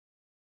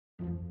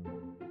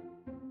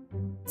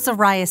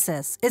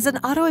Psoriasis is an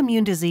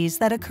autoimmune disease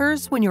that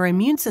occurs when your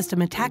immune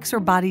system attacks your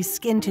body's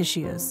skin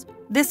tissues.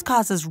 This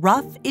causes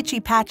rough, itchy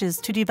patches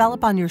to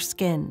develop on your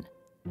skin.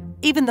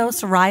 Even though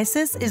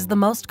psoriasis is the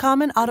most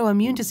common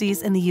autoimmune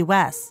disease in the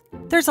US,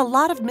 there's a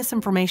lot of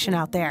misinformation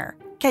out there.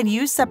 Can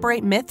you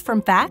separate myth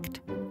from fact?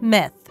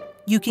 Myth: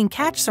 you can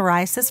catch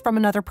psoriasis from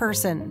another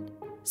person.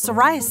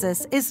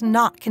 Psoriasis is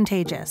not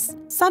contagious.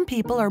 Some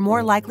people are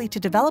more likely to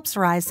develop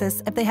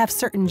psoriasis if they have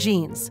certain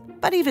genes.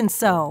 But even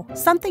so,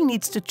 something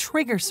needs to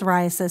trigger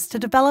psoriasis to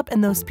develop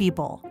in those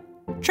people.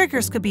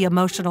 Triggers could be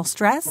emotional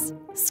stress,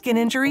 skin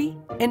injury,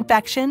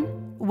 infection,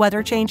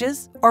 weather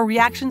changes, or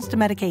reactions to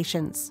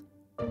medications.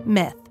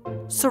 Myth: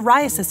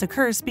 psoriasis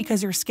occurs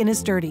because your skin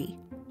is dirty.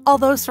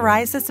 Although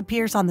psoriasis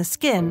appears on the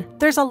skin,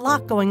 there's a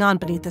lot going on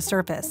beneath the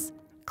surface.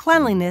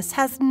 Cleanliness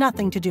has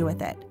nothing to do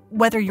with it.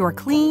 Whether you're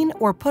clean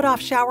or put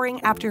off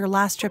showering after your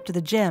last trip to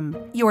the gym,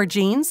 your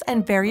genes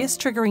and various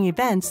triggering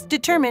events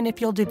determine if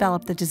you'll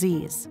develop the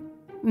disease.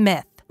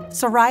 Myth: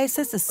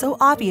 psoriasis is so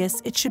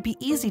obvious it should be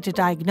easy to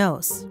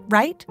diagnose,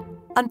 right?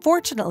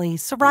 Unfortunately,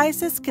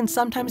 psoriasis can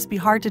sometimes be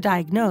hard to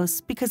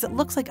diagnose because it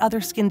looks like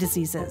other skin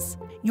diseases.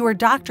 Your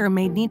doctor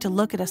may need to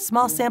look at a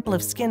small sample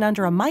of skin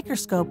under a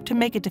microscope to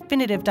make a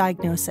definitive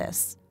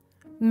diagnosis.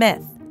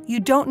 Myth: you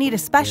don't need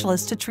a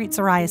specialist to treat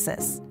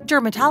psoriasis.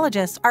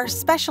 Dermatologists are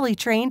specially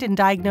trained in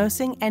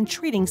diagnosing and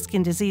treating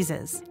skin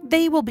diseases.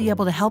 They will be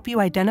able to help you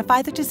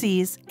identify the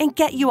disease and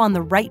get you on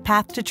the right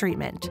path to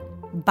treatment.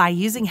 By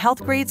using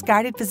Healthgrades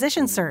guided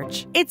physician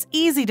search, it's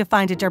easy to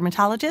find a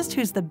dermatologist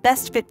who's the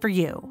best fit for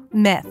you.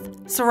 Myth: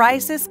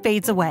 psoriasis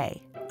fades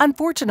away.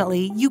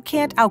 Unfortunately, you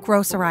can't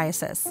outgrow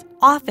psoriasis.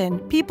 Often,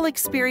 people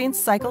experience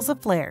cycles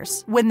of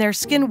flares when their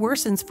skin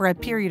worsens for a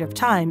period of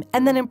time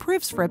and then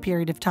improves for a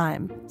period of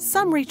time.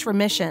 Some reach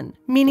remission,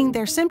 meaning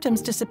their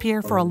symptoms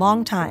disappear for a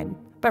long time.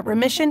 But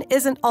remission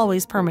isn't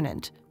always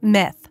permanent.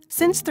 Myth: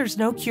 since there's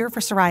no cure for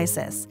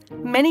psoriasis,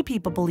 many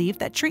people believe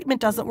that treatment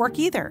doesn't work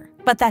either.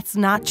 But that's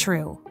not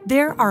true.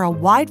 There are a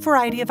wide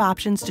variety of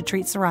options to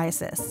treat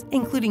psoriasis,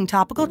 including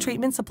topical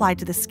treatments applied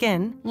to the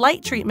skin,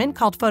 light treatment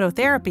called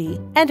phototherapy,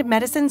 and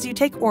medicines you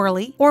take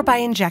orally or by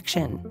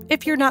injection.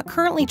 If you're not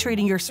currently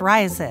treating your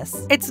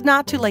psoriasis, it's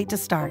not too late to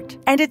start.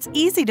 And it's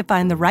easy to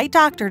find the right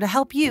doctor to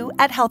help you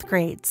at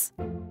Healthgrades.